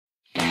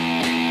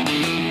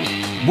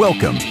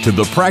Welcome to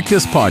the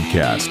Practice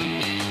Podcast,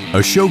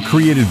 a show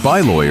created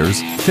by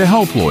lawyers to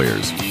help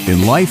lawyers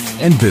in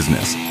life and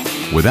business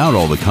without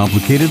all the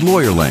complicated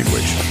lawyer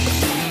language.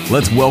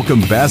 Let's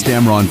welcome Bast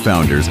Amron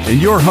founders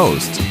and your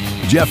hosts,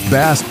 Jeff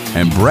Bast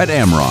and Brett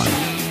Amron.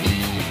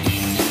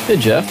 Hey,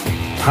 Jeff.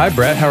 Hi,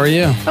 Brett. How are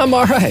you? I'm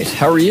all right.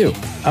 How are you?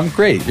 I'm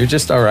great. You're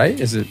just all right?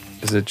 Is it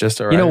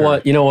just all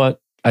right? You know what?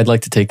 I'd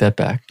like to take that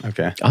back.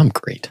 Okay. I'm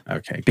great.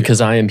 Okay. Good.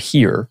 Because I am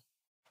here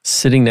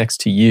sitting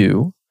next to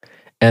you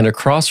and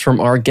across from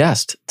our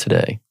guest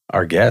today.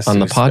 Our guest on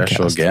the podcast.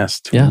 Special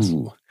guest. Yes.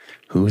 Ooh,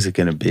 who is it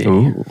going to be?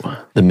 Ooh,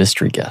 the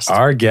mystery guest.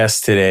 Our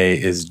guest today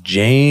is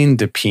Jane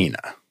Pina.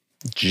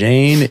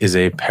 Jane is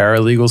a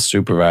paralegal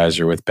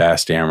supervisor with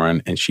Bast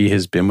Amron, and she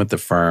has been with the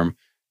firm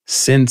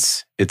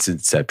since its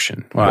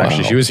inception. Well, Wow.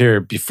 Actually, she was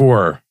here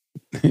before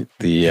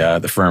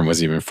the firm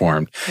was even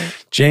formed.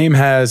 Jane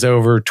has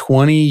over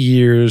 20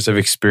 years of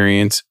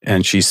experience,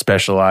 and she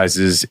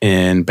specializes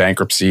in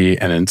bankruptcy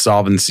and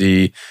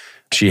insolvency.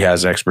 She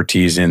has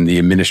expertise in the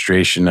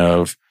administration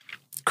of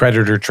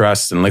creditor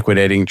trusts and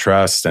liquidating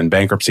trusts and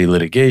bankruptcy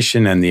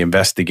litigation and the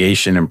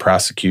investigation and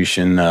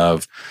prosecution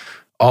of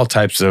all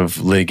types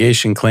of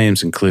litigation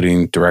claims,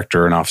 including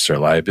director and officer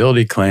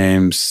liability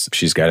claims.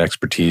 She's got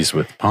expertise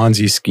with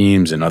Ponzi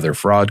schemes and other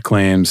fraud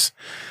claims.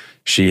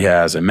 She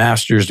has a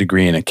master's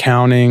degree in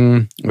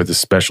accounting with a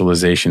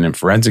specialization in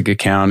forensic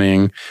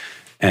accounting.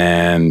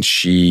 And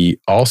she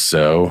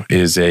also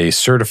is a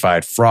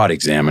certified fraud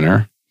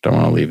examiner. Don't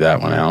want to leave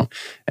that one out.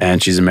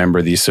 And she's a member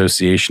of the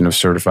Association of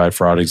Certified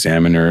Fraud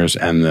Examiners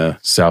and the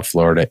South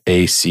Florida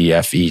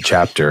ACFE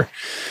Chapter.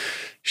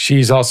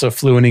 She's also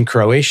fluent in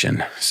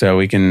Croatian, so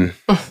we can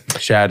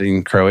chat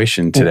in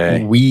Croatian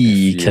today.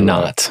 We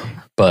cannot,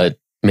 but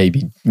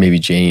maybe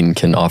Jane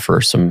can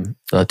offer some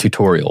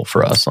tutorial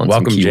for us on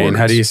Welcome, some keywords. Jane.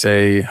 How do you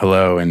say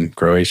hello in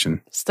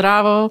Croatian?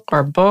 Zdravo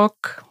or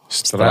bok.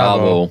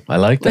 Stravo. I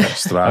like that.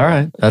 Stravo. All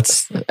right.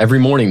 That's every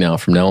morning now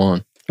from now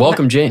on.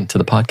 Welcome, Jane, to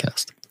the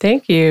podcast.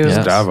 Thank you.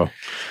 Yes. Stravo.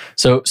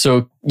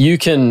 So you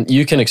can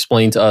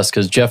explain to us,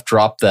 because Jeff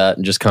dropped that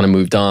and just kind of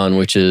moved on,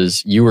 which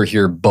is you were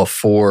here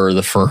before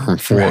the firm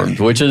formed,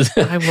 which is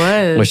I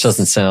was. which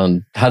doesn't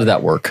sound. How did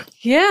that work?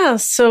 Yeah.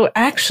 So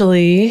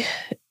actually,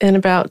 in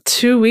about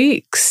 2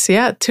 weeks,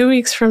 2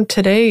 weeks from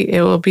today,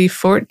 it will be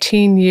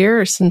 14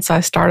 years since I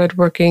started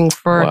working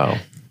for Wow.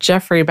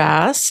 Jeffrey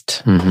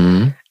Bast.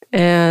 Mm-hmm.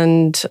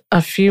 And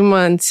a few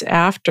months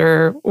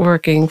after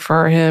working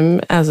for him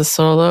as a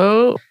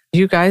solo,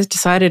 you guys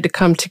decided to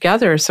come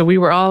together. So we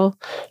were all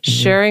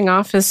sharing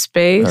office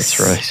space. That's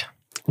right.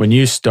 When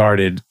you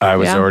started, I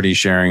was Yeah. already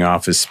sharing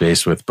office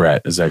space with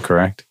Brett. Is that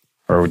correct?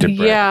 Or did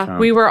Brett Yeah, come?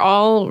 we were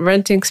all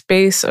renting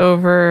space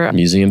over,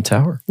 Museum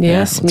Tower.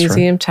 yes, that's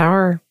Museum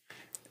Tower.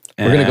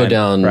 We're going to go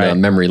down right.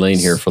 memory lane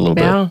here for a little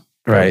Yeah.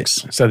 bit. Right.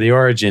 folks. So the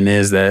origin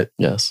is that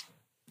Yes.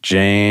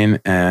 Jane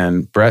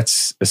and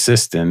Brett's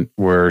assistant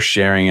were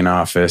sharing an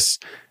office,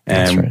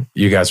 That's and right.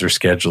 you guys were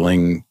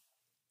scheduling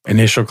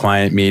initial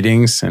client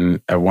meetings.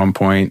 And at one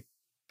point,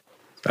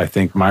 I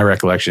think my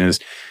recollection is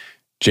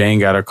Jane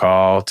got a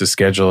call to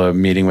schedule a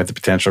meeting with a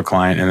potential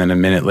client. And then a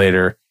minute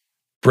later,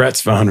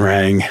 Brett's phone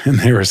rang and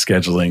they were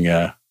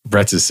scheduling,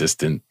 Brett's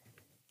assistant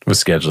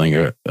was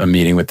scheduling a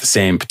meeting with the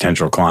same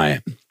potential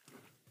client.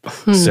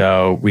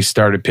 So we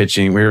started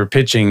pitching. We were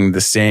pitching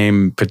the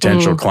same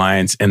potential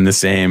clients in the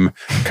same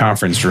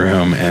conference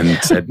room and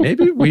said,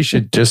 maybe we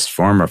should just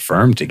form a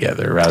firm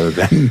together rather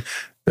than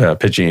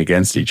pitching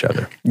against each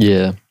other.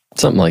 Yeah.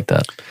 Something like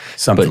that.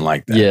 Something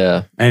like that.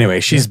 Yeah. Anyway,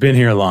 she's been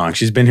here long.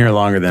 She's been here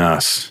longer than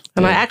us.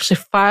 And I actually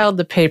filed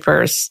the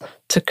papers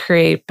to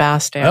create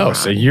Bast Amron. Oh,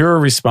 so you're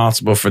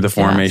responsible for the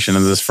formation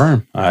of this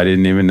firm. I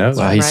didn't even know Wow,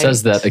 that. he Right.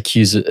 says that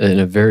in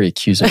a very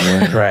accusing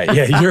way. Right.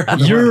 Yeah,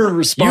 You're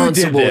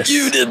responsible.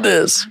 You did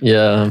this.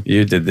 Yeah.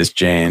 You did this,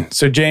 Jane.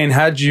 So, Jane,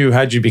 how'd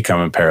you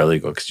become a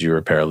paralegal? Because you were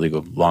a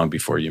paralegal long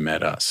before you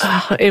met us.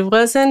 It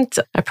wasn't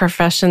a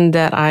profession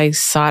that I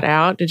sought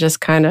out. It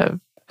just kind of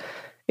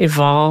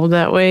evolved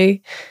that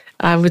way.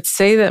 I would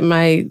say that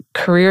my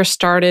career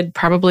started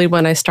probably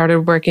when I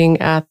started working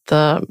at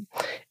the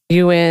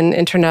UN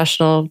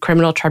International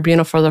Criminal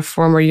Tribunal for the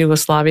former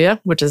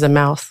Yugoslavia, which is a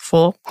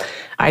mouthful,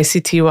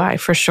 ICTY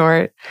for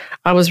short.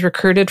 I was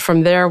recruited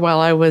from there while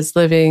I was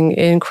living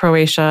in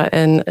Croatia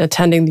and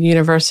attending the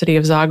University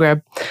of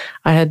Zagreb.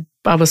 I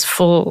was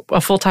a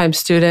full-time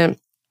student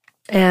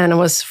and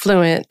was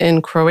fluent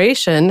in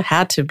Croatian,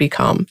 had to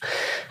become.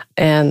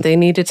 And they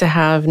needed to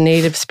have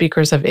native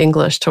speakers of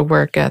English to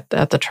work at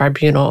the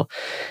tribunal.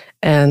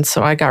 And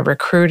so I got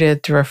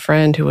recruited through a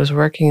friend who was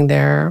working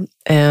there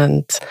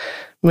and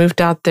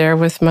moved out there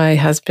with my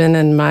husband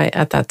and my,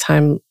 at that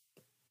time,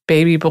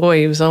 baby boy.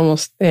 He was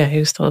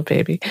still a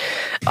baby,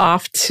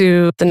 off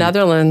to the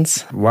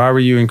Netherlands. Why were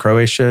you in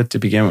Croatia to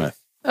begin with?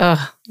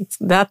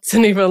 That's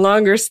an even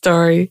longer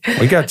story.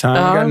 We got time.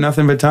 We got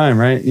nothing but time,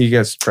 right? You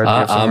guys spread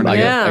I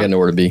got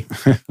nowhere to be.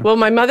 Well,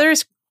 my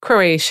mother's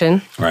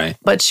Croatian. Right.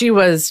 But she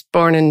was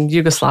born in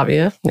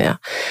Yugoslavia. Yeah.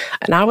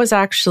 And I was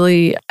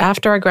actually,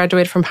 after I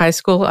graduated from high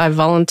school, I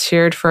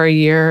volunteered for a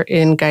year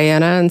in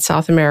Guyana in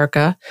South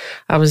America.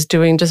 I was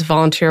doing just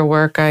volunteer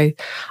work. I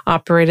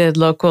operated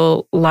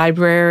local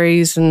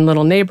libraries in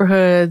little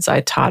neighborhoods.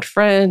 I taught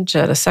French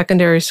at a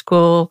secondary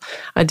school.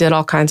 I did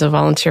all kinds of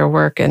volunteer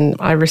work, and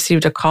I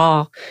received a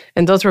call.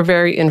 And those were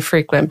very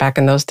infrequent back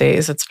in those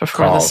days. It's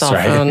before the cell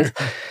phones.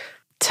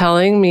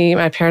 Telling me,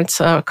 my parents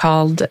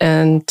called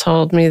and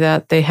told me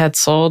that they had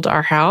sold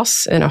our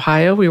house in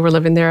Ohio. We were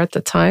living there at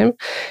the time,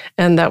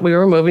 and that we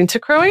were moving to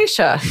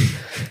Croatia.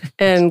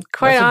 And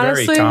quite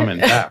honestly, that's a very common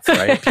path,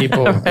 right?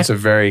 People, it's a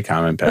very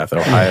common path,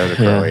 Ohio to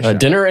Croatia.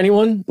 Dinner,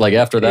 anyone? Like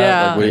after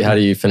that, how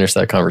do you finish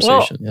that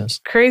conversation? Well,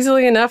 yes.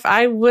 Crazily enough,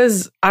 I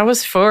was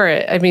for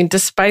it. I mean,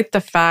 despite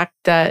the fact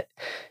that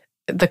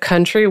the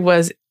country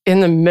was in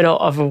the middle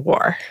of a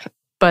war.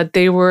 But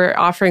they were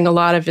offering a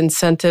lot of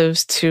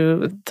incentives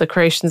to the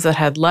Croatians that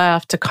had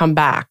left to come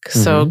back. Mm-hmm.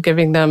 So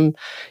giving them,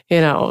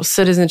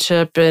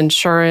 citizenship,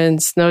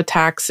 insurance, no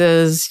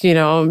taxes,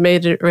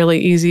 made it really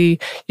easy.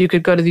 You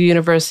could go to the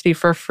university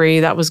for free.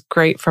 That was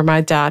great for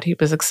my dad. He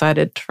was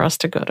excited for us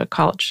to go to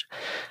college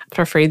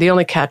for free. The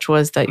only catch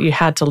was that you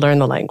had to learn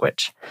the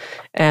language.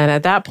 And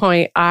at that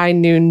point, I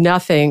knew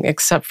nothing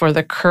except for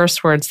the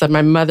curse words that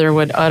my mother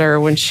would utter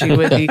when she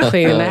would be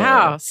cleaning the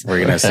house. We're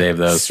going to save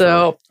those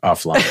for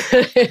offline.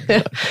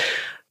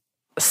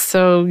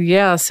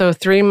 So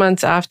 3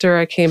 months after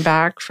I came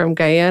back from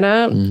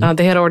Guyana,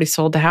 they had already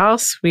sold the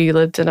house. We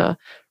lived in a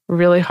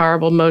really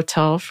horrible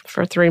motel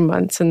for 3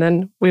 months. And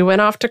then we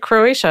went off to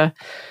Croatia.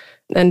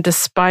 And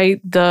despite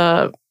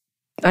the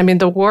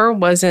war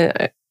wasn't...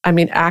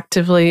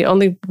 actively,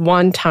 only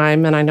one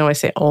time, and I know I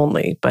say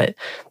only, but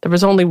there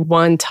was only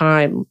one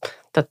time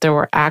that there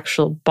were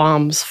actual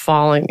bombs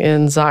falling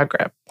in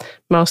Zagreb.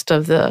 Most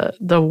of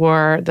the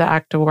war, the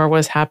act of war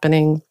was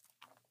happening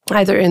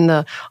either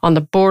on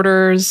the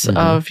borders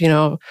of,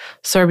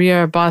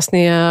 Serbia or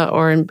Bosnia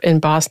or in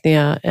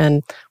Bosnia.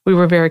 And we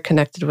were very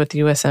connected with the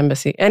U.S.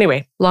 Embassy.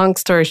 Anyway, long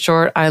story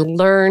short, I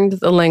learned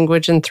the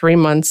language in 3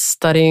 months,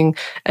 studying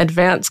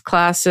advanced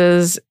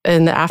classes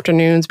in the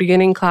afternoons,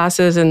 beginning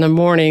classes in the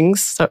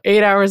mornings. So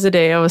 8 hours a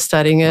day I was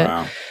studying it.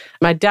 Wow.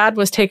 My dad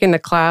was taking the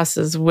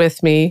classes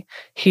with me.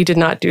 He did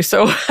not do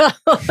so well.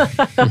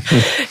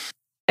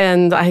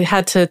 And I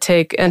had to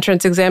take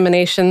entrance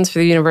examinations for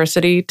the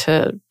university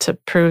to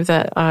prove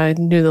that I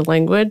knew the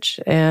language,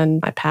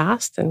 and I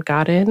passed and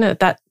got in. At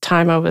that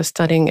time, I was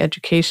studying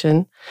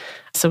education,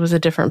 so it was a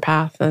different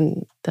path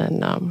than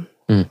I'm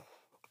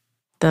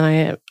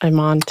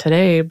on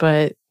today.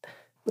 But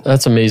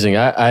that's amazing.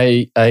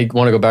 I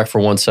want to go back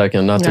for 1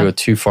 second, not to go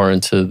too far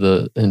into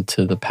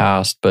the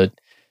past, but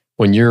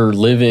when you're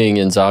living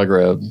in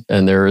Zagreb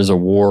and there is a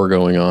war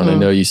going on, I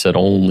know you said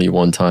only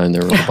one time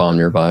there was a bomb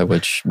nearby,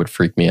 which would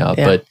freak me out.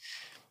 Yeah. But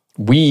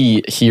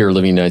we here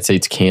living in the United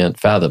States can't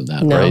fathom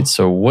that, right?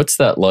 So what's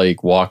that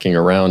like walking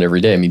around every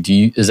day? I mean,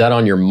 is that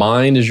on your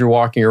mind as you're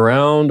walking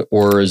around,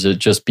 or is it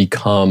just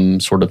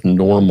become sort of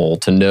normal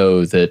to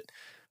know that,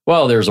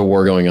 well, there's a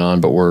war going on,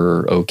 but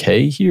we're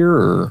okay here?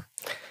 Or?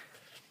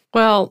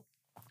 Well,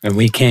 and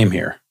we came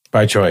here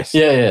by choice.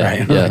 Yeah.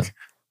 Right? Yeah.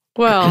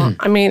 Well,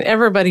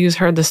 everybody who's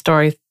heard the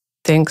story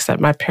thinks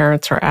that my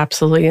parents were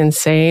absolutely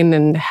insane.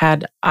 And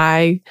had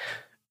I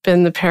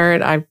been the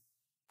parent, I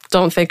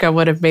don't think I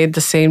would have made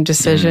the same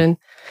decision.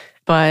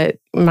 But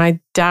my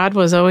dad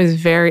was always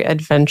very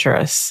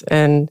adventurous.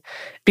 And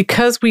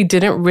because we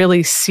didn't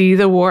really see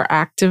the war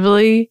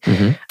actively,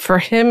 for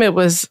him, it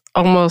was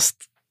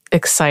almost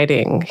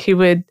exciting. He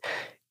would...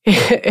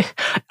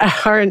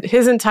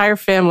 his entire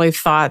family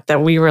thought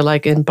that we were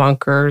like in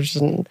bunkers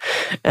and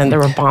there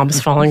were bombs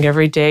falling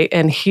every day,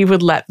 and he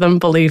would let them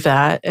believe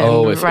that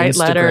and if write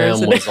Instagram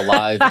letters. was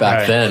alive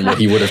back then, what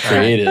he would have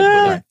created.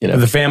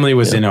 The family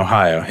was in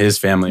Ohio. His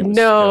family was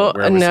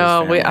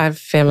I have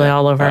family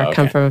all over. I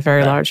come from a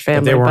very large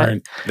family.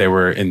 But they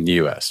were in the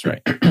U.S.,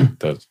 right?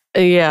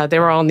 Yeah, they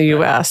were all in the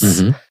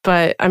U.S.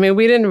 But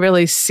we didn't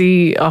really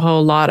see a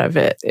whole lot of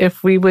it.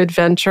 If we would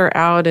venture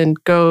out and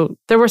go,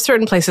 there were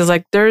certain places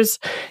like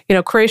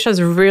Croatia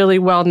is really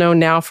well known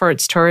now for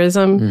its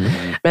tourism.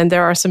 And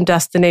there are some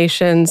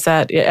destinations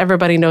that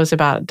everybody knows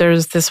about.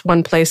 There's this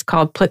one place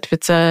called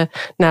Plitvice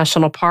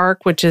National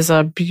Park, which is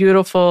a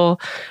beautiful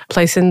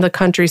place in the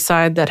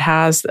countryside that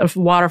has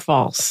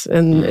waterfalls,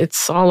 and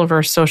it's all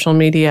over social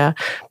media.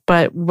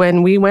 But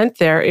when we went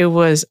there, it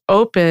was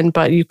open,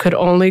 but you could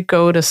only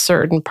go to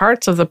certain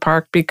parts of the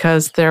park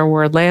because there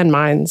were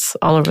landmines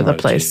all over the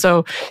place. Geez.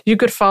 So you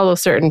could follow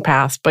certain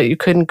paths, but you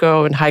couldn't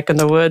go and hike in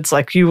the woods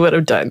like you would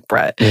have done,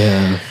 Brett.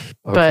 Yeah.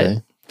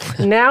 Okay.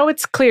 But now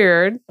it's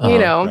cleared,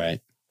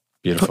 Right.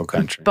 Beautiful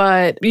country.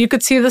 But you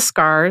could see the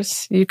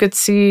scars. You could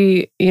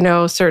see,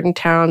 certain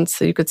towns.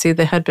 So you could see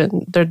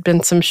there'd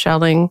been some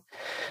shelling.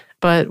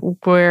 But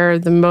where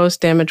the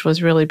most damage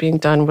was really being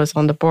done was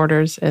on the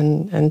borders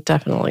and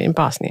definitely in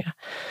Bosnia.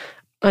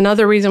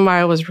 Another reason why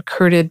I was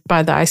recruited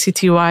by the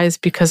ICTY is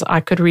because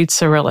I could read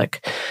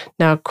Cyrillic.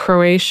 Now,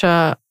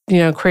 Croatia,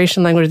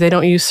 Croatian language, they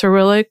don't use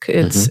Cyrillic.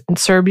 It's in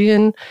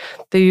Serbian,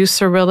 they use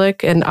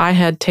Cyrillic. And I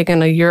had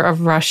taken a year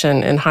of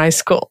Russian in high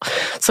school.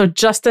 So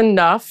just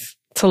enough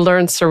to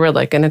learn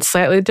Cyrillic. And it's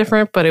slightly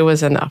different, but it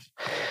was enough.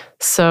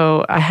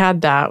 So I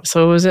had that.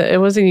 So it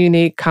was a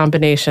unique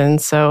combination.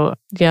 So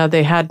yeah,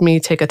 they had me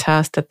take a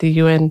test at the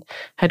UN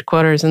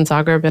headquarters in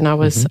Zagreb, and I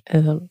was,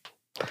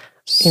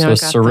 so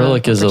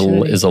Cyrillic is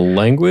a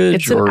language?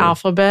 It's an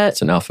alphabet.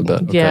 It's an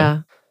alphabet. Okay.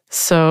 Yeah.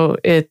 So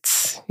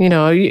it's,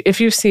 if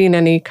you've seen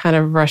any kind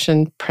of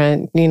Russian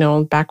print,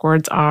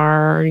 backwards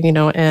are,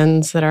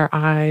 N's that are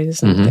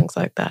I's and things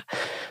like that.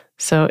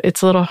 So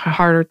it's a little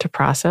harder to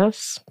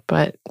process,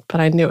 but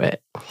I knew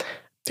it.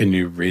 Can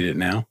you read it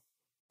now?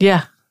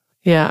 Yeah.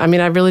 Yeah. I mean,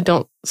 I really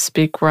don't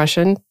speak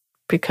Russian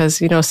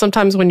because,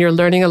 sometimes when you're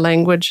learning a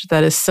language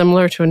that is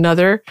similar to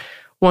another,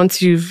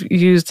 once you've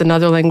used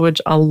another language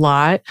a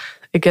lot,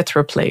 it gets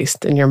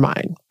replaced in your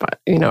mind. But,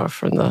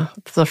 from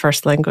the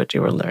first language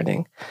you were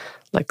learning,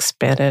 like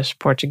Spanish,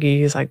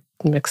 Portuguese, I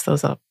mix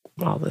those up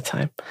all the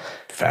time.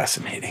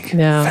 Fascinating.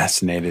 Yeah.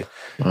 Fascinated.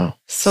 Wow.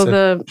 So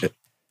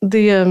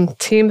the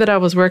team that I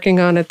was working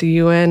on at the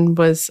UN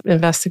was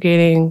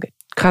investigating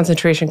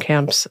concentration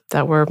camps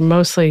that were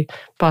mostly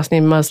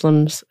Bosnian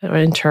Muslims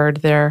interned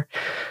there.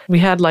 We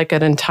had like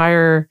an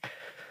entire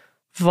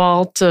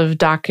vault of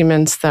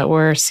documents that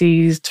were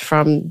seized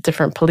from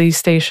different police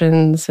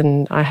stations,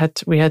 and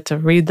we had to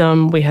read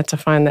them. We had to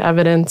find the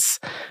evidence.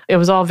 It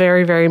was all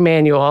very, very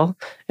manual,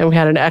 and we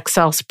had an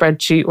Excel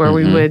spreadsheet where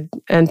we would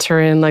enter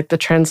in like the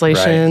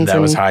translations. Right.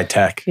 That was high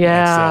tech.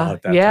 Yeah,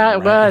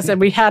 it was, and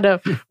we had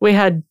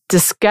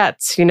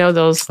diskettes.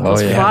 Those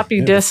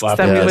floppy disks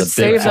that we would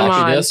save them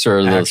on. Discs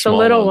or the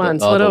little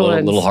ones,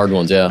 little hard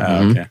ones.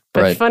 Yeah. Okay.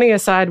 But funny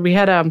aside, we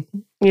had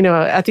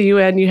at the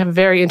UN, you have a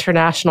very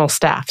international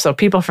staff, so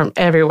people from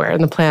everywhere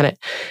in the planet.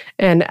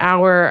 And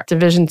our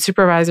division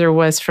supervisor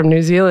was from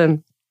New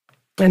Zealand.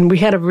 And we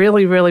had a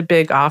really, really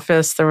big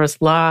office. There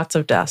was lots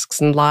of desks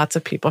and lots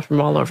of people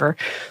from all over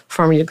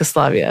former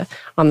Yugoslavia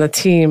on the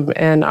team.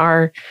 And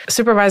our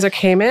supervisor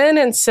came in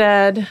and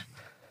said,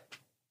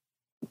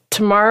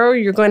 "Tomorrow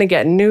you're going to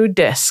get new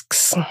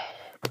disks."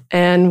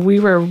 And we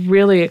were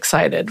really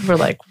excited. We're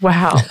like,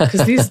 wow,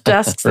 because these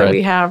desks that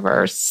we have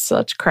are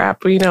such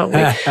crap. We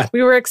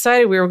were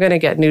excited we were going to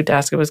get new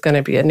desks. It was going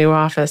to be a new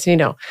office,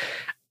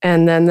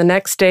 And then the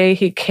next day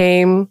he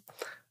came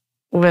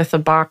with a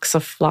box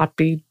of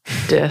floppy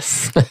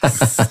disks.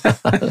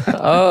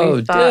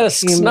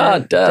 Disks,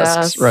 not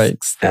desks. Right.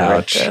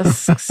 Ouch.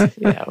 Disks.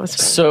 Yeah, it was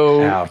funny.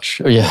 So, ouch.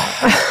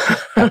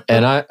 Yeah.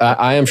 And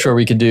I am sure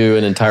we could do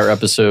an entire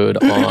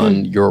episode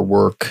on your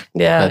work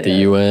at the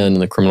UN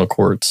and the criminal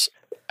courts.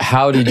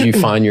 How did you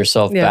find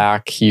yourself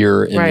back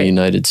here in the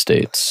United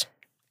States?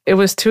 It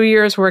was 2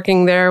 years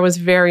working there. It was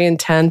very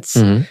intense.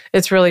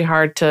 It's really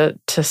hard to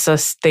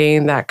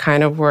sustain that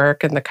kind of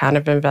work and the kind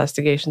of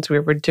investigations we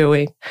were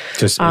doing.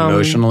 Just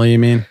emotionally, you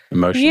mean?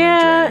 Emotionally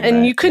draining, and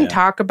right? you couldn't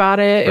talk about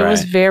it. It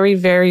was very,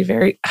 very,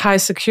 very high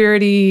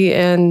security.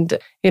 And,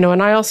 and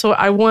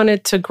I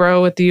wanted to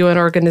grow with the UN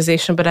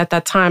organization, but at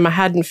that time I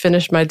hadn't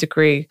finished my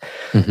degree.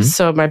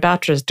 So my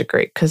bachelor's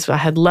degree, because I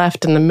had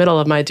left in the middle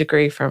of my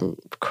degree from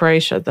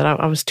Croatia, that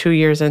I was 2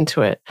 years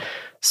into it.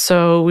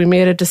 So we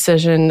made a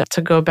decision to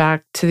go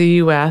back to the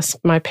U.S.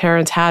 My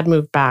parents had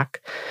moved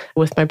back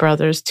with my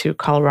brothers to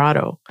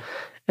Colorado.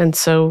 And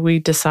so we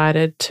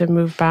decided to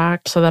move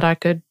back so that I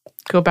could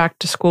go back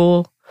to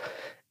school.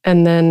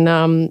 And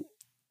then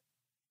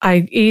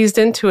I eased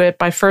into it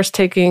by first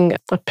taking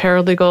a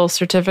paralegal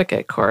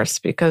certificate course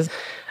because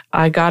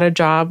I got a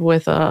job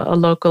with a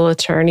local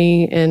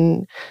attorney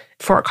in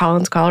Fort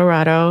Collins,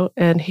 Colorado,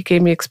 and he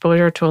gave me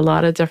exposure to a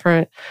lot of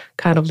different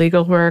kind of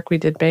legal work. We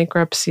did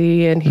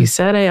bankruptcy, and he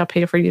said, "Hey, I'll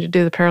pay for you to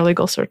do the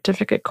paralegal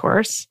certificate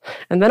course,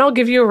 and then I'll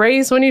give you a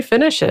raise when you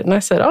finish it." And I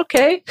said,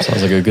 "Okay."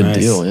 Sounds like a good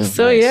deal. Yeah.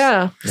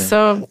 So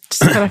so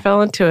just kind of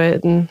fell into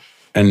it.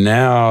 And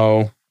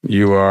now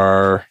you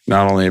are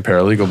not only a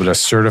paralegal, but a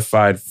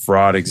certified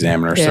fraud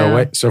examiner.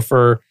 Yeah. So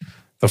for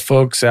the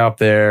folks out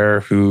there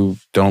who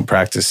don't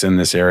practice in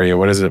this area,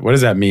 what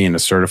does that mean, a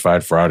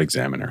certified fraud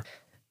examiner?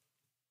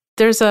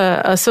 There's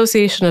a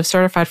Association of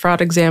Certified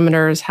Fraud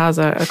Examiners has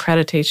a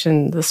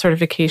accreditation, the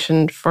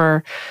certification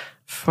for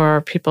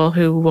people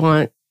who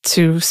want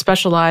to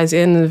specialize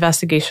in the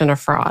investigation of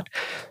fraud.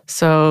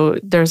 So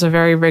there's a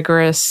very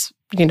rigorous,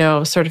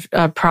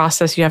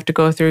 process you have to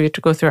go through. You have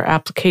to go through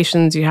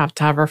applications. You have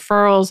to have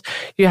referrals.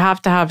 You have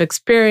to have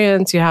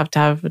experience. You have to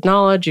have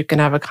knowledge. You can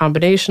have a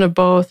combination of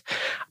both.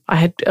 I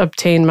had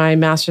obtained my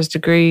master's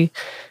degree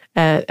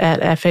at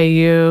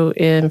FAU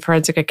in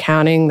forensic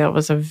accounting. That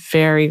was a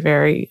very,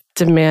 very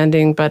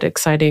demanding but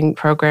exciting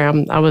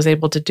program. I was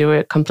able to do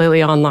it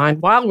completely online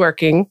while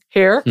working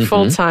here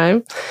full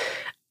time.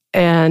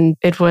 And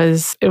it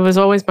was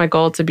always my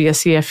goal to be a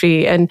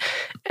CFE. And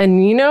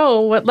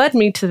what led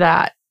me to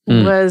that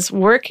was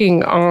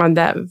working on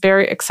that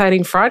very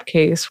exciting fraud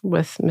case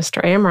with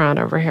Mr. Amron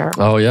over here.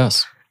 Oh,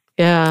 yes.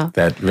 Yeah.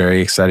 That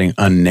very exciting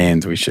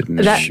unnamed, we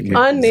shouldn't. That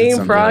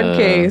unnamed fraud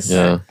case.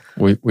 Yeah.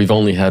 We've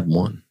only had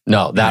one.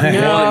 No, that one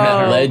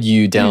that led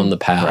you down the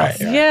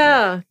path. Right.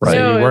 Yeah. Right.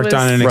 So you worked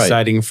on an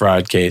exciting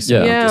fraud case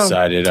and you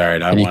decided, all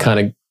right, you kind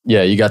of,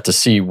 you got to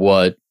see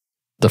what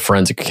the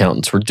forensic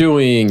accountants were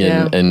doing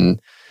and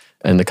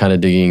the kind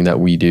of digging that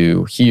we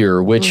do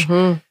here, which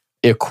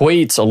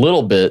equates a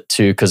little bit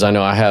to, because I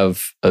know I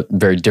have a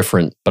very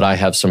different, but I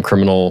have some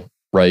criminal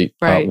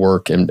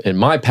work in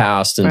my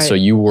past. And so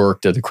you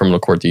worked at the criminal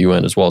court at the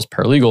UN as well as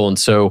paralegal. And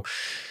so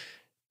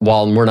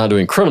while we're not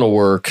doing criminal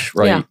work,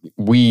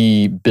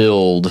 we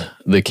build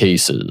the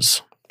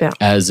cases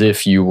as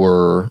if you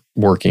were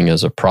working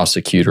as a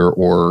prosecutor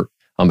or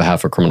on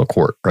behalf of criminal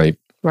court, right?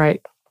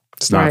 Right.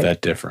 It's not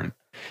that different.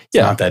 It's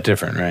not that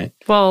different, right?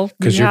 Well,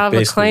 you have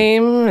a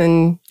claim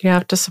and you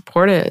have to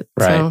support it.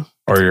 Right. So.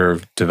 Or you're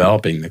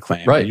developing the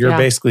claim. Right. You're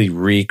basically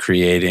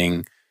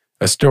recreating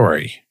a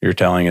story. You're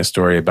telling a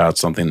story about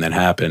something that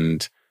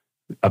happened,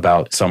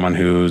 about someone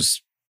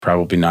who's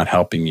probably not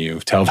helping you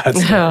tell that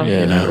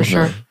story. For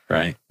sure.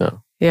 Right.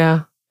 No.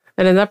 Yeah.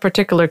 And in that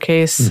particular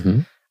case,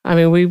 I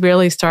mean, we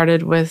really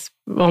started with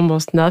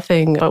almost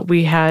nothing, but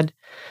we had,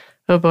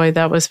 oh boy,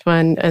 that was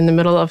fun. In the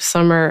middle of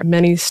summer,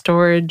 many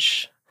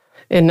storage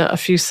in a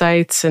few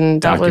sites.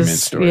 And that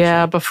was,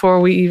 before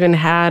we even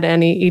had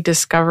any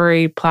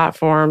e-discovery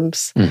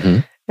platforms.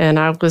 And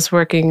I was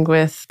working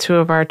with two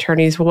of our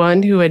attorneys,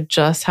 one who had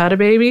just had a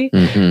baby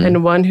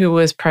and one who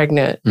was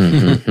pregnant.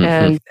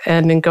 And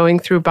in going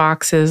through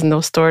boxes and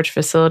those storage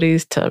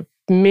facilities to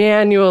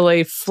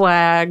manually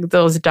flag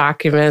those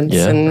documents.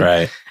 And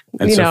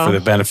so for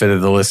the benefit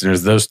of the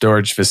listeners, those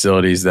storage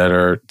facilities that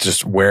are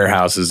just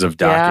warehouses of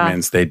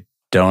documents, they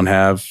don't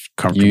have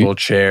comfortable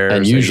chairs.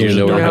 And usually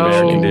don't have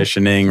air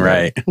conditioning,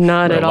 right?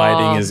 Not at all.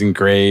 Lighting isn't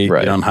great.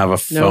 Right. You don't have a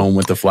phone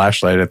with a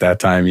flashlight at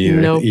that time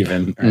either.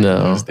 Even and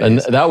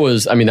that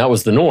was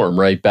the norm,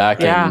 right?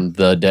 Back in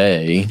the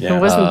day. It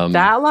wasn't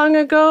that long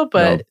ago,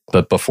 but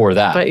but before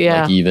that,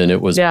 like even it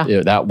was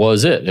that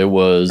was it. It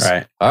was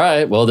all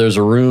right. Well, there's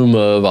a room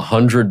of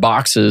 100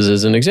 boxes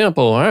as an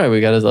example. All right,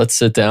 let's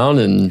sit down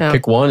and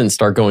pick one and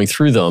start going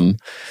through them.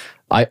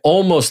 I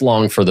almost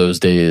long for those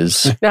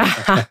days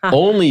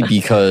only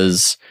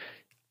because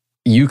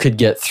you could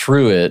get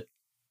through it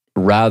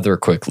rather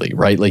quickly,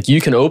 right? Like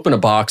you can open a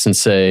box and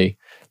say,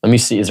 let me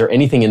see, is there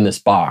anything in this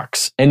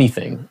box?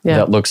 Anything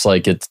that looks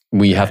like it?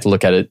 We have to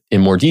look at it in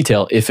more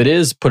detail. If it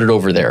is, put it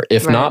over there.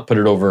 If not, put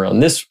it over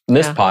on this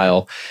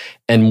pile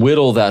and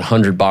whittle that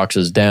 100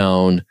 boxes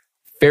down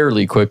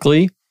fairly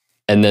quickly.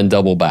 And then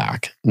double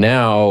back.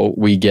 Now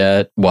we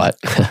get what?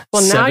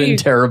 Well, 7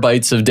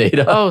 terabytes of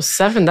data. Oh,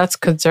 7. That's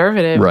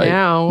conservative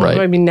now. Right.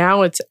 I mean,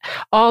 now it's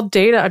all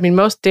data. I mean,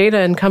 most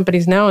data in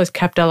companies now is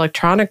kept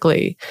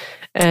electronically.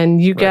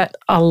 And you get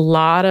a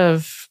lot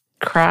of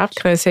crap.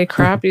 Can I say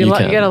crap? You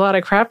get a lot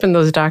of crap in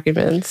those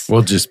documents.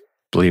 We'll just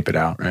bleep it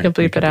out, right? You'll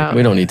bleep it out.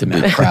 We don't need to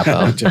bleep crap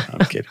out.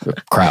 I'm kidding.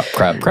 Crap.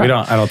 I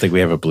don't think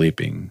we have a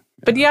bleeping.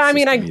 But I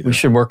mean, we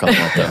should work on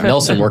that though.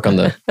 Nelson, work on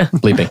the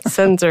bleeping.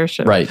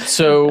 Censorship. Right.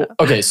 So,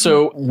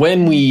 so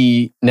when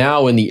we,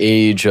 now in the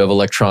age of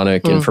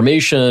electronic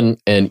information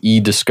and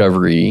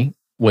e-discovery,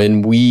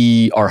 when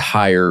we are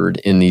hired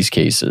in these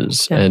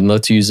cases, and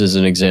let's use as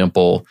an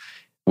example,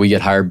 we get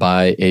hired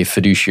by a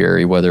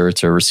fiduciary, whether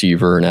it's a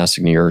receiver, an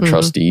assignee, or a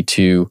trustee,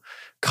 to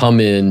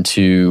come in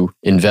to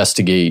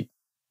investigate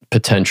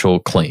potential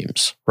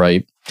claims,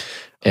 right?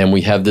 And we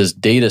have this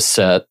data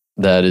set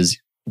that is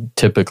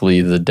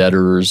typically the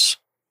debtors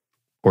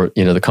or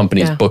the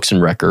company's books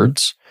and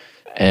records,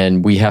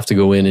 and we have to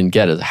go in and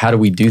get it. How do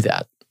we do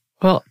that?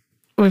 Well,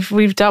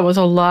 we've dealt with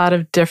a lot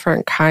of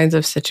different kinds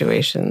of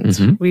situations.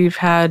 We've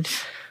had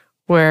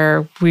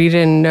where we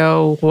didn't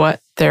know what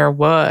there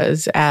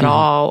was at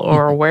all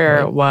or where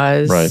it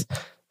was. Right.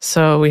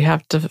 So we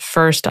have to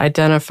first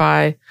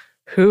identify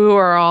who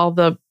are all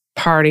the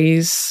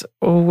parties,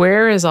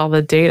 where is all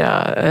the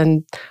data,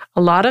 and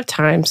a lot of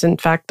times, in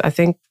fact, I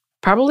think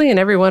probably in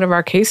every one of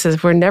our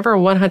cases, we're never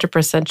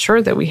 100%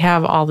 sure that we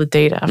have all the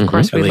data. Of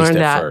course, we learned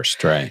that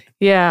first, right?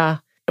 Yeah.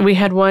 We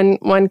had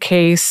one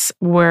case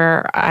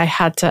where I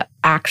had to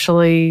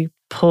actually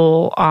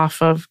pull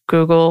off of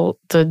Google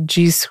the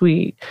G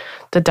Suite,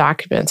 the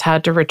documents,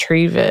 had to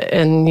retrieve it.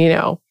 And,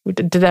 we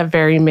did that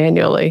very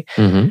manually.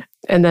 And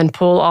then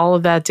pull all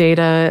of that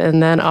data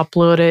and then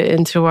upload it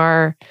into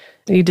our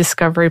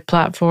e-discovery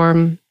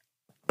platform.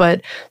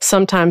 But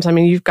sometimes, I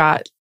mean, you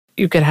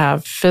could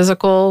have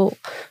physical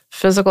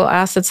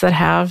assets that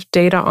have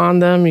data on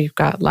them. You've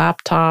got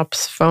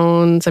laptops,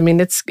 phones. I mean,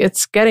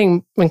 it's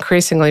getting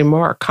increasingly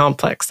more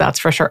complex, that's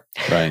for sure.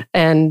 Right.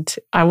 And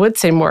I would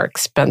say more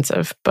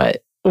expensive,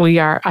 but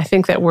I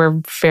think that we're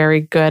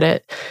very good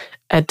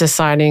at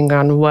deciding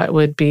on what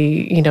would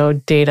be,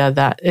 data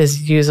that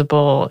is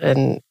usable.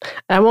 And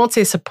I won't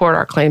say support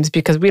our claims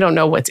because we don't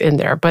know what's in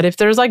there. But if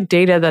there's like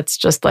data that's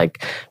just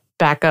like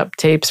backup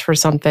tapes for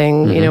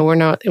something,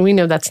 we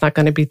know that's not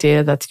going to be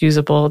data that's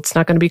usable. It's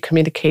not going to be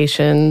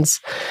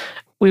communications.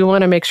 We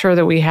want to make sure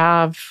that we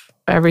have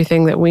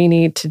everything that we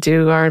need to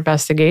do our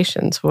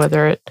investigations,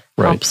 whether it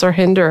helps or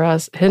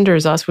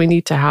hinders us, we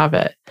need to have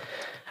it.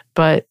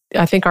 But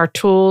I think our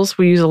tools,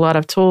 we use a lot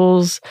of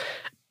tools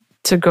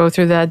to go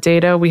through that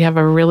data. We have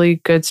a really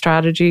good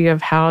strategy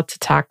of how to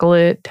tackle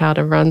it, how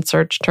to run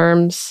search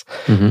terms,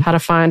 how to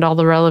find all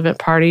the relevant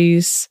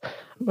parties.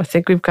 I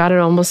think we've got it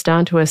almost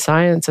down to a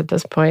science at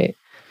this point.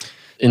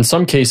 In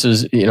some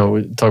cases, we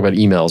talk about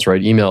emails,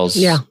 right?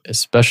 Emails,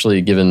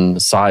 especially given the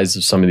size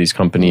of some of these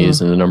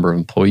companies and the number of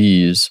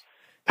employees,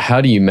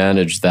 how do you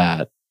manage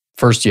that?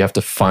 First, you have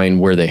to find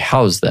where they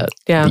house the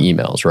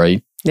emails,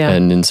 right? Yeah.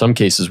 And in some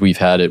cases, we've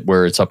had it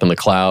where it's up in the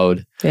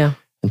cloud. Yeah.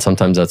 And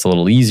sometimes that's a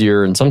little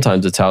easier. And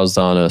sometimes it's housed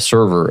on a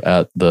server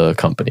at the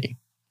company.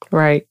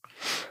 Right.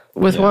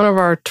 With one of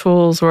our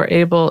tools, we're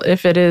able,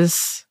 if it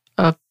is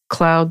a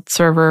cloud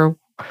server,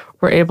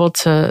 we're able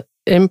to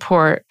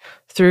import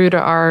through to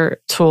our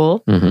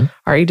tool,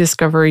 our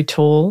eDiscovery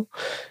tool.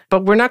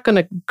 But we're not going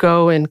to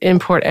go and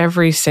import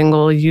every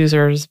single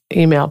user's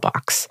email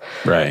box.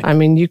 Right. I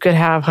mean, you could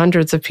have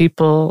hundreds of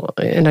people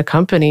in a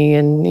company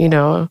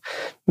and,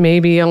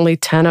 maybe only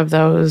 10 of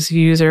those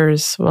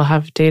users will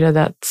have data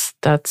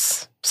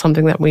that's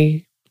something that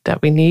we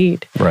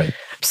need. Right.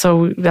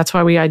 So that's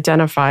why we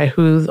identify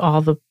who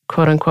all the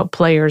quote unquote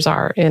players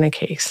are in a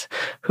case.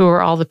 Who are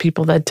all the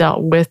people that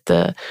dealt with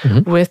the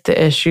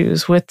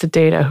issues, with the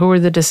data? Who are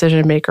the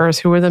decision makers?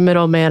 Who are the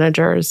middle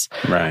managers?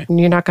 Right. And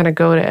you're not going to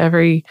go to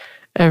every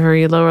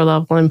lower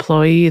level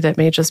employee that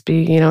may just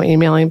be,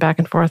 emailing back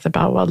and forth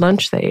about what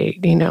lunch they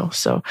ate,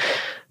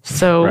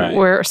 So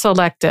we're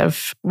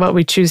selective what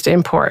we choose to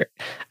import,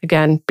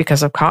 again,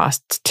 because of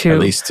cost too. At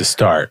least to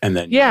start. And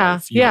then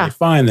if you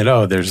find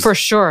that, there's... For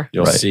sure.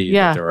 You'll see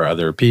that there are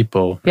other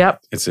people.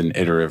 Yep. It's an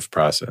iterative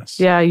process.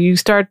 Yeah,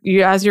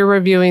 as you're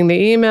reviewing the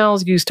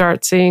emails, you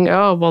start seeing,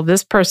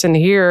 this person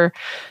here,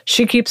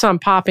 she keeps on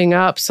popping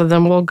up. So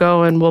then we'll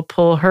go and we'll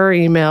pull her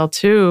email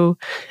too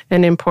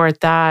and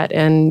import that.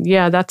 And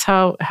that's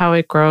how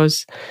it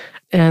grows.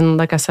 And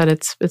like I said,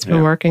 it's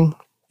been working.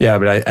 Yeah,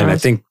 but I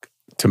think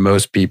to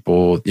most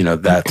people,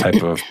 that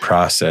type of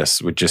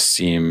process would just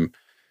seem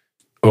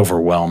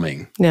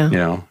overwhelming,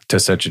 to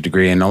such a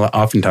degree. And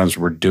oftentimes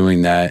we're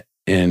doing that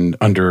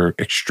under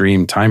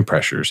extreme time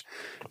pressures,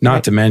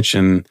 not to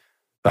mention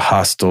the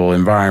hostile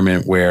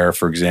environment where,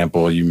 for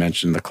example, you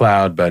mentioned the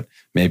cloud, but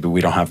maybe we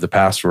don't have the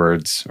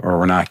passwords or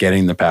we're not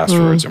getting the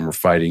passwords and we're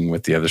fighting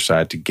with the other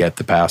side to get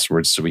the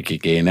passwords so we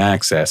could gain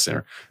access,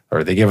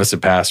 or they give us a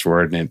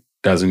password and it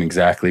doesn't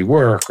exactly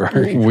work.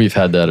 Right? We've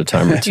had that a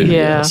time or two.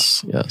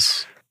 Yes.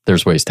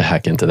 There's ways to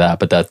hack into that,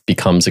 but that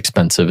becomes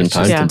expensive and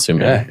time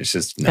consuming. Yeah, it's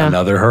just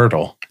another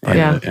hurdle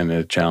in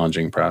a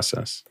challenging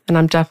process. And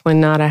I'm definitely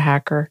not a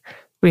hacker.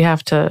 We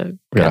have to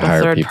get a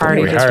third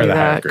party to do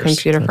that,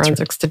 computer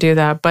forensics to do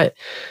that. But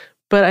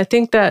I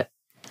think that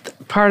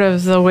part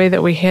of the way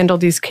that we handle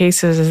these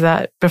cases is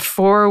that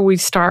before we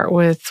start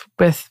with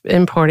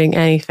importing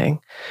anything,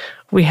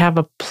 we have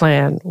a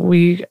plan.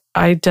 We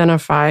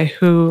identify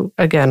who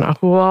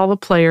all the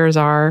players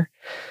are.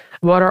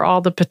 What are all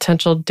the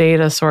potential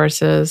data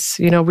sources?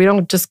 We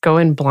don't just go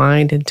in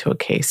blind into a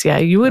case. Yeah,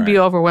 you would be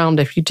overwhelmed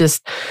if you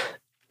just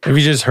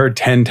heard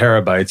 10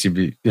 terabytes, you'd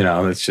be,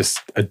 it's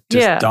just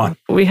done.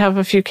 We have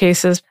a few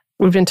cases.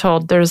 We've been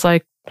told there's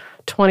like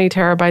 20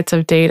 terabytes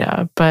of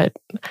data, but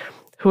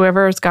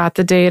whoever's got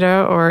the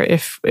data, or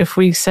if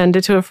we send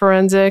it to a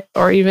forensic,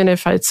 or even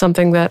if it's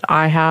something that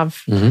I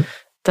have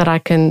that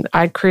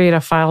I create a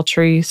file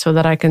tree so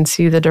that I can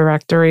see the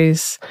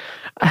directories.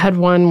 I had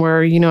one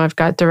where, I've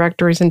got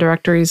directories and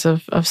directories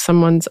of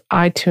someone's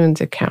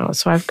iTunes account.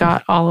 So I've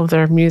got all of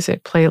their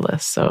music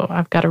playlists. So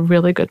I've got a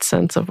really good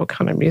sense of what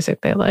kind of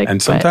music they like.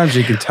 And sometimes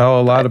you can tell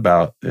a lot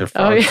about if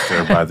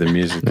they're by the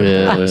music that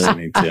they're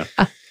listening to.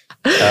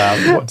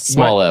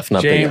 Small F,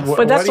 not big F.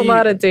 But that's a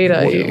lot of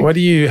data. Why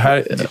do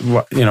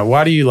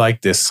you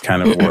like this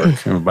kind of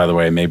work? And by the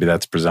way, maybe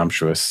that's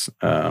presumpous.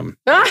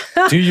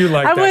 Do you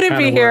like I that wouldn't kind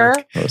be of here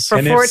work?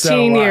 for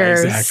 14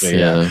 years. Exactly.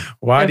 Yeah.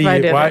 Why do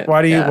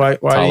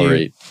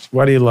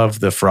you love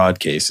the fraud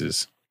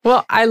cases?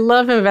 Well, I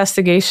love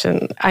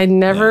investigation. I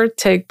never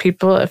take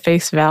people at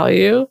face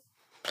value.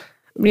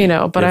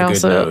 But I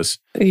also nose.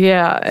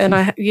 And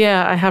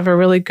I have a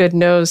really good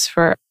nose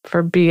for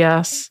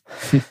BS.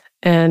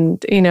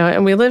 And,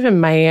 and we live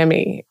in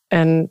Miami,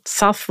 and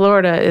South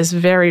Florida is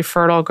very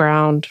fertile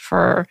ground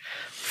for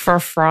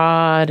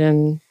fraud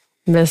and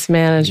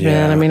mismanagement.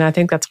 Yeah. I mean, I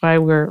think that's why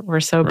we're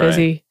so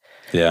busy.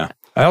 Yeah.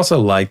 I also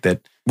like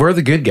that we're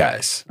the good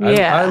guys.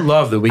 Yeah. I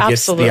love that we get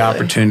the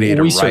opportunity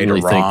to right or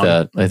wrong. Think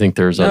that. I think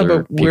there's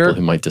other people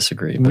who might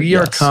disagree. We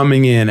are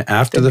coming in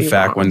after the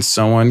fact when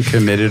someone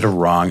committed a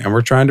wrong, and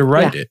we're trying to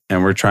right it,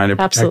 and we're trying to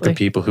protect the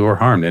people who are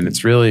harmed. And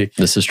it's really,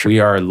 this is true.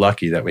 We are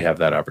lucky that we have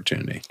that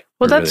opportunity.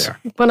 Well, that's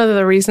one of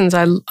the reasons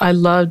I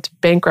loved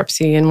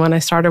bankruptcy, and when I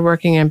started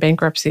working in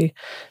bankruptcy,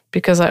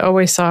 because I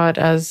always saw it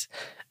as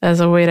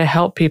a way to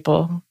help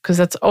people, because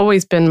that's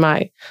always been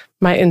my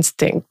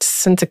instinct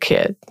since a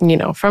kid,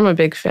 from a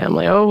big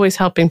family, always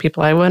helping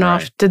people. I went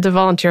off, did the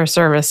volunteer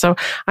service. So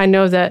I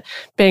know that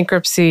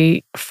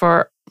bankruptcy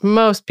for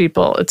most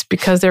people, it's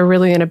because they're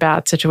really in a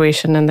bad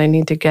situation and they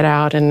need to get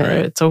out, and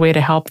it's a way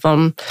to help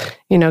them,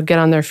 get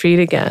on their feet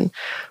again.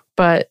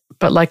 But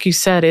like you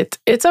said,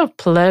 it's a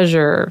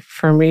pleasure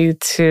for me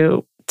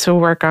to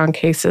work on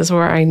cases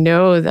where I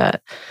know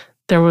that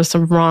there was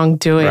some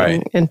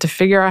wrongdoing and to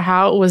figure out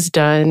how it was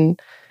done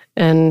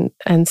and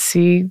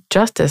see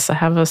justice. I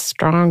have a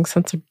strong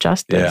sense of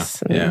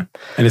justice. And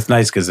it's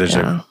nice because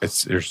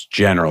there's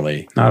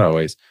generally, not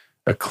always,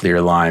 a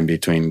clear line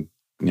between,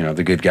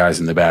 the good guys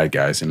and the bad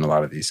guys in a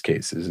lot of these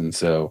cases. And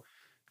so,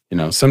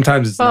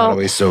 sometimes it's not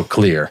always so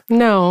clear.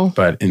 No.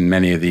 But in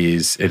many of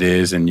these, it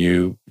is. And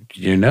you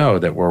know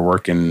that we're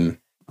working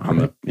on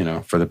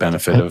the, for the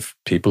benefit of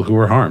people who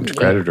were harmed,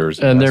 creditors.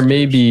 And there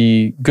may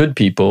be good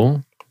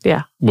people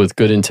with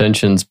good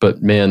intentions,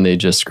 but man, they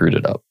just screwed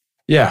it up.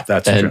 Yeah,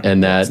 that's true.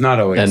 And it's not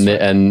always,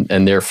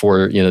 and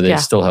therefore, they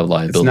still have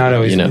liability. It's not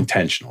always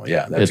intentional.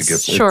 Yeah, that's a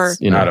good point. Sure,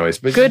 not always.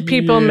 But good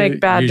people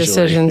make bad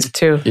decisions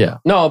too. Yeah,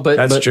 no, but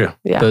that's true.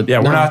 Yeah,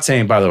 we're not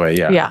saying. By the way,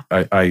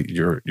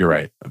 you're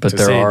right. But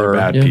there are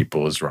bad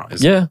people is wrong.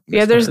 There's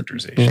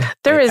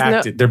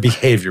their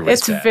behavior was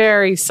it's bad.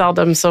 Very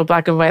seldom so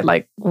black and white,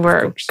 like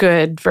we're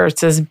good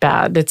versus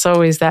bad. It's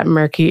always that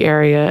murky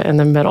area in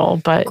the middle,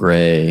 but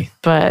gray.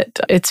 But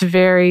it's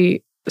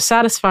very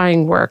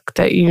satisfying work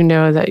that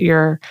that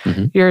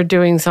you're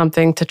doing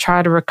something to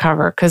try to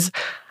recover, because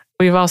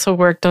we've also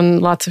worked on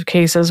lots of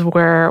cases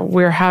where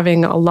we're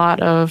having a lot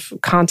of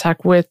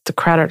contact with the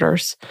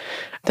creditors,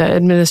 the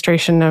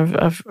administration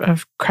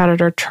of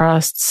creditor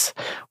trusts,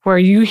 where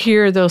you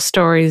hear those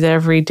stories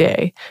every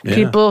day. Yeah.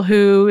 People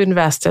who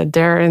invested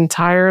their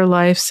entire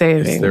life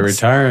savings. It's their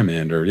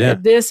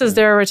retirement this is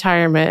their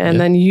retirement.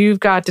 And then you've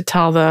got to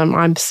tell them,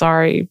 I'm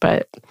sorry,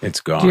 but it's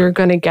gone. You're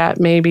going to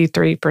get maybe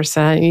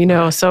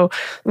 3%, So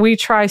we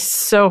try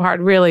so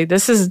hard. Really,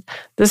 this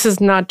is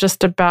not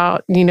just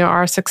about,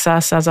 our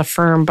success as a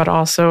firm, but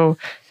also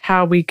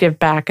how we give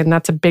back. And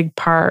that's a big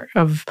part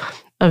of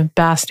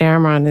Bast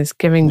Amron is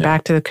giving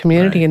back to the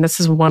community. Right. And this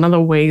is one of the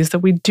ways that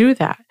we do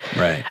that.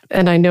 Right.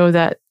 And I know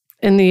that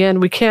in the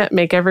end, we can't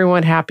make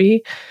everyone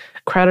happy.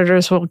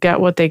 Creditors will get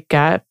what they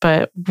get,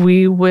 but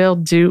we will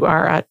do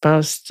our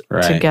utmost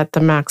to get the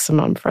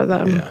maximum for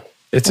them. Yeah.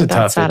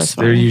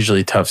 They're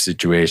usually tough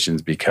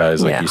situations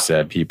because, like you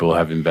said, people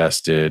have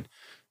invested.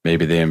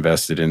 Maybe they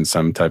invested in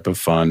some type of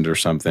fund or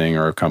something,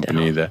 or a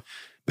company that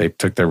they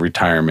took their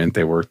retirement.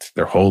 They worked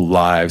their whole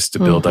lives to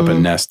build up a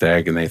nest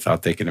egg, and they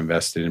thought they could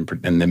invest it in,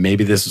 and then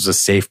maybe this was a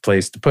safe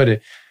place to put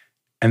it.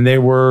 And they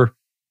were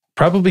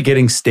probably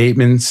getting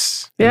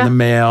statements in the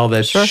mail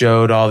that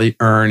showed all the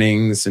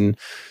earnings, and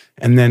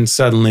then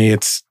suddenly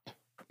it's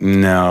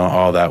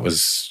all that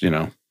was,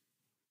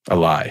 a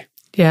lie.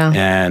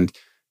 Yeah.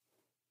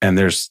 And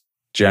there's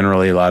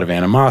generally a lot of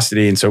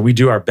animosity. And so we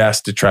do our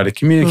best to try to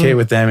communicate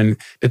with them. And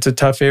it's a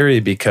tough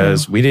area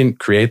because we didn't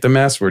create the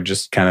mess. We're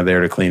just kind of there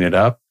to clean it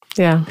up.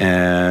 Yeah.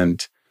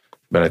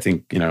 But I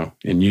think,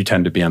 and you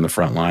tend to be on the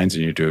front lines,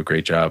 and you do a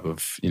great job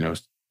of,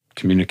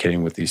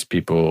 communicating with these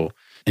people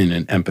in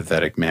an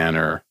empathetic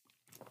manner.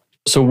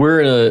 So we're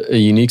in a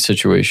unique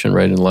situation,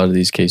 right? In a lot of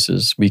these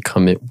cases,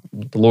 the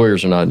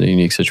lawyers are not in a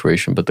unique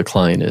situation, but the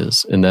client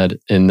is, in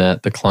that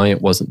the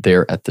client wasn't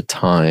there at the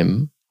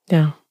time.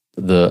 Yeah.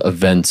 The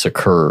events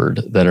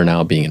occurred that are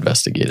now being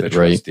investigated,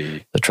 right?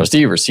 The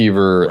trustee,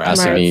 receiver,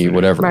 assignee,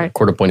 whatever,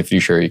 court-appointed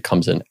fiduciary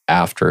comes in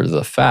after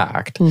the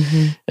fact.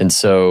 Mm-hmm. And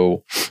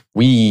so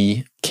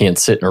we can't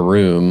sit in a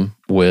room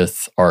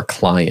with our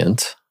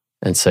client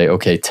and say,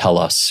 okay, tell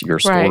us your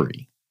story.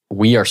 Right.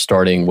 We are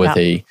starting with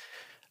a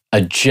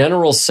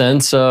general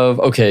sense of,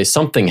 okay,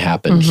 something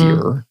happened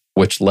here,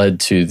 which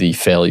led to the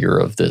failure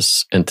of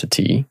this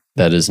entity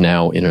that is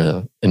now in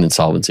an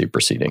insolvency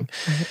proceeding.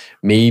 Mm-hmm.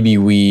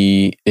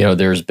 Maybe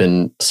there's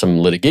been some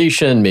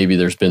litigation, maybe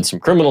there's been some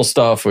criminal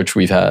stuff, which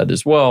we've had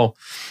as well.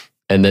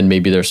 And then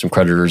maybe there's some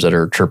creditors that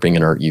are chirping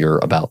in our ear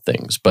about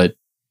things. But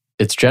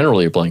it's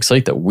generally a blank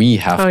slate that we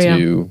have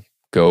to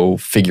go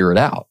figure it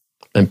out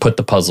and put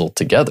the puzzle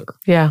together.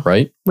 Yeah.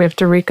 Right? We have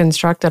to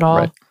reconstruct it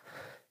all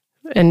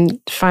and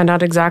find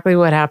out exactly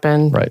what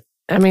happened. Right.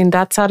 I mean,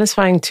 that's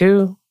satisfying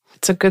too.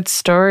 It's a good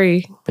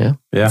story. Yeah.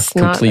 Yeah.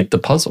 Complete the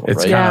puzzle.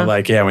 It's kind of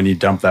like, when you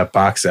dump that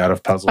box out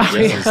of puzzle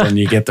pieces and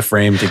you get the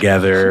frame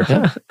together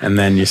and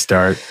then you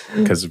start,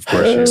 because of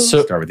course you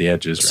start with the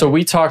edges. Right? So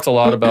you talked a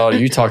lot about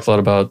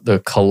the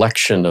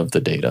collection of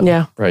the data.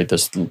 Yeah. Right.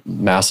 This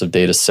massive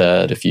data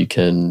set, if you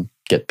can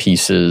get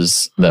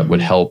pieces that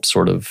would help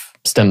sort of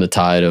stem the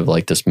tide of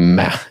like this,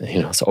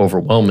 it's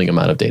overwhelming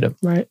amount of data.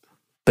 Right.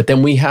 But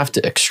then we have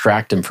to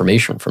extract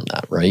information from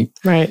that, right?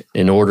 Right.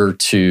 In order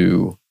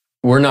to...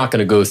 We're not going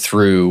to go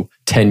through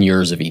 10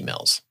 years of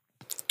emails,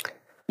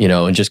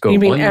 and just go You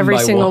mean one every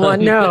by single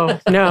one? No.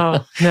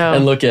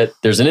 And look at,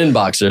 there's an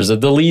inbox, there's a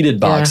deleted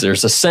box,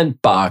 there's a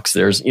sent box,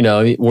 there's,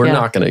 we're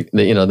not going to,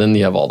 then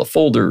you have all the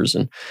folders,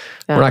 and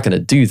we're not going to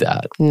do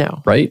that.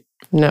 No. Right?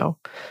 No.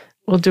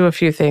 We'll do a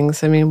few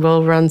things. I mean,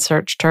 we'll run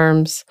search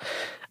terms.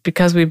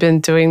 Because we've been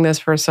doing this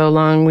for so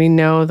long, we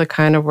know the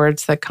kind of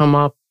words that come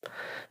up.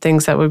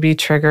 things that would be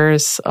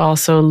triggers.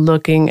 Also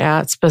looking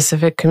at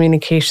specific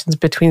communications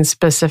between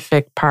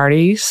specific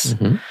parties.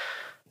 Mm-hmm.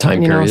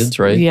 Time periods,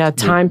 right? Yeah,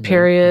 time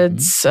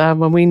periods.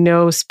 When we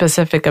know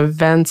specific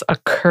events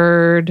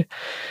occurred,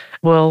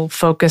 we'll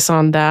focus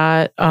on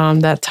that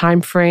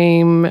time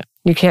frame.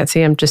 You can't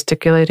see I'm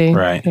gesticulating.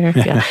 Right. Here.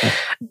 Yeah.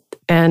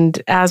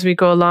 And as we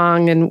go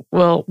along, and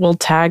we'll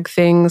tag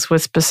things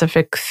with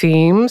specific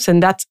themes,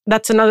 and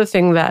that's another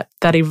thing that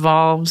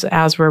evolves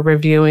as we're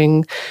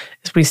reviewing,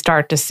 is we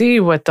start to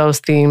see what those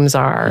themes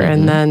are,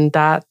 and then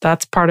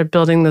that's part of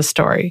building the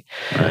story.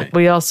 Right.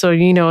 We also,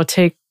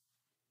 take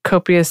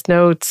copious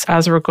notes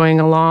as we're going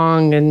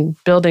along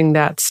and building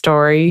that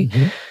story,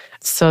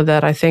 so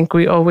that I think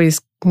we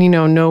always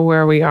know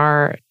where we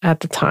are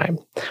at the time.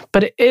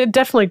 But it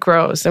definitely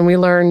grows, and we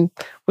learn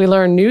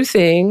new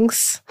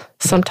things,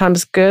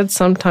 sometimes good,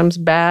 sometimes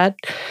bad,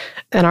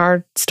 and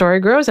our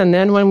story grows. And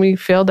then when we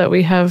feel that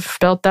we have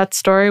built that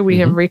story, we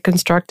have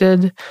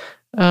reconstructed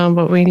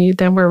what we need,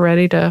 then we're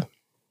ready to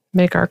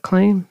make our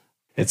claim.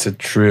 It's a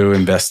true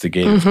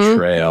investigative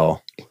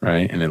trail,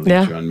 right? And it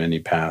leads you on many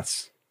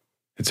paths.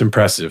 It's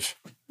impressive.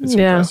 It's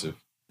impressive.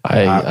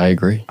 I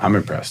agree. I'm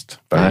impressed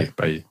by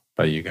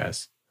you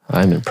guys.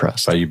 I'm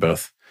impressed by you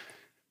both.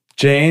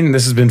 Jane,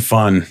 this has been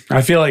fun.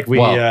 I feel like we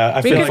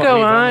could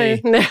go on.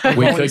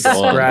 We could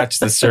scratch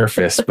the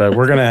surface, but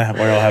we'll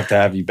have to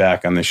have you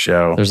back on the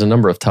show. There's a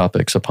number of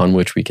topics upon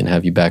which we can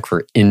have you back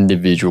for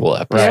individual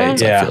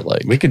episodes. Right, I feel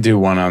like we could do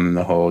one on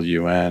the whole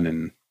UN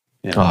and.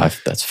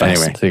 That's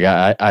fascinating.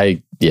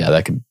 Anyway.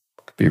 That could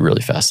be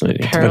really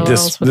fascinating.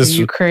 Parallels with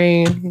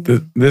Ukraine.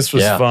 This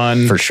was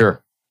fun for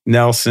sure.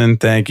 Nelson,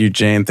 thank you.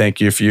 Jane, thank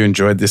you. If you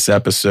enjoyed this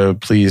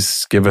episode,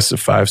 please give us a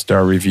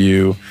 5-star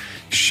review.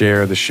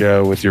 Share the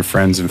show with your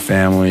friends and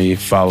family.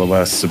 Follow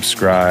us,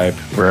 subscribe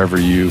wherever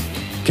you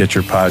get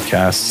your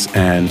podcasts,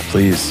 and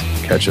please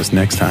catch us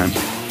next time.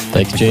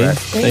 Thank you, Jane.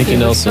 Thank you,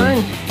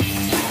 Nelson.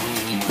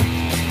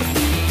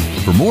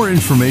 For more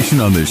information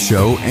on this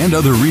show and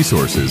other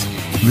resources,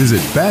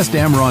 visit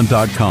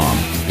bastamron.com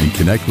and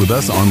connect with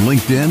us on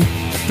LinkedIn,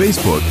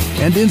 Facebook,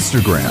 and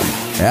Instagram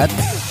at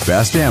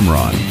Bast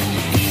Amron.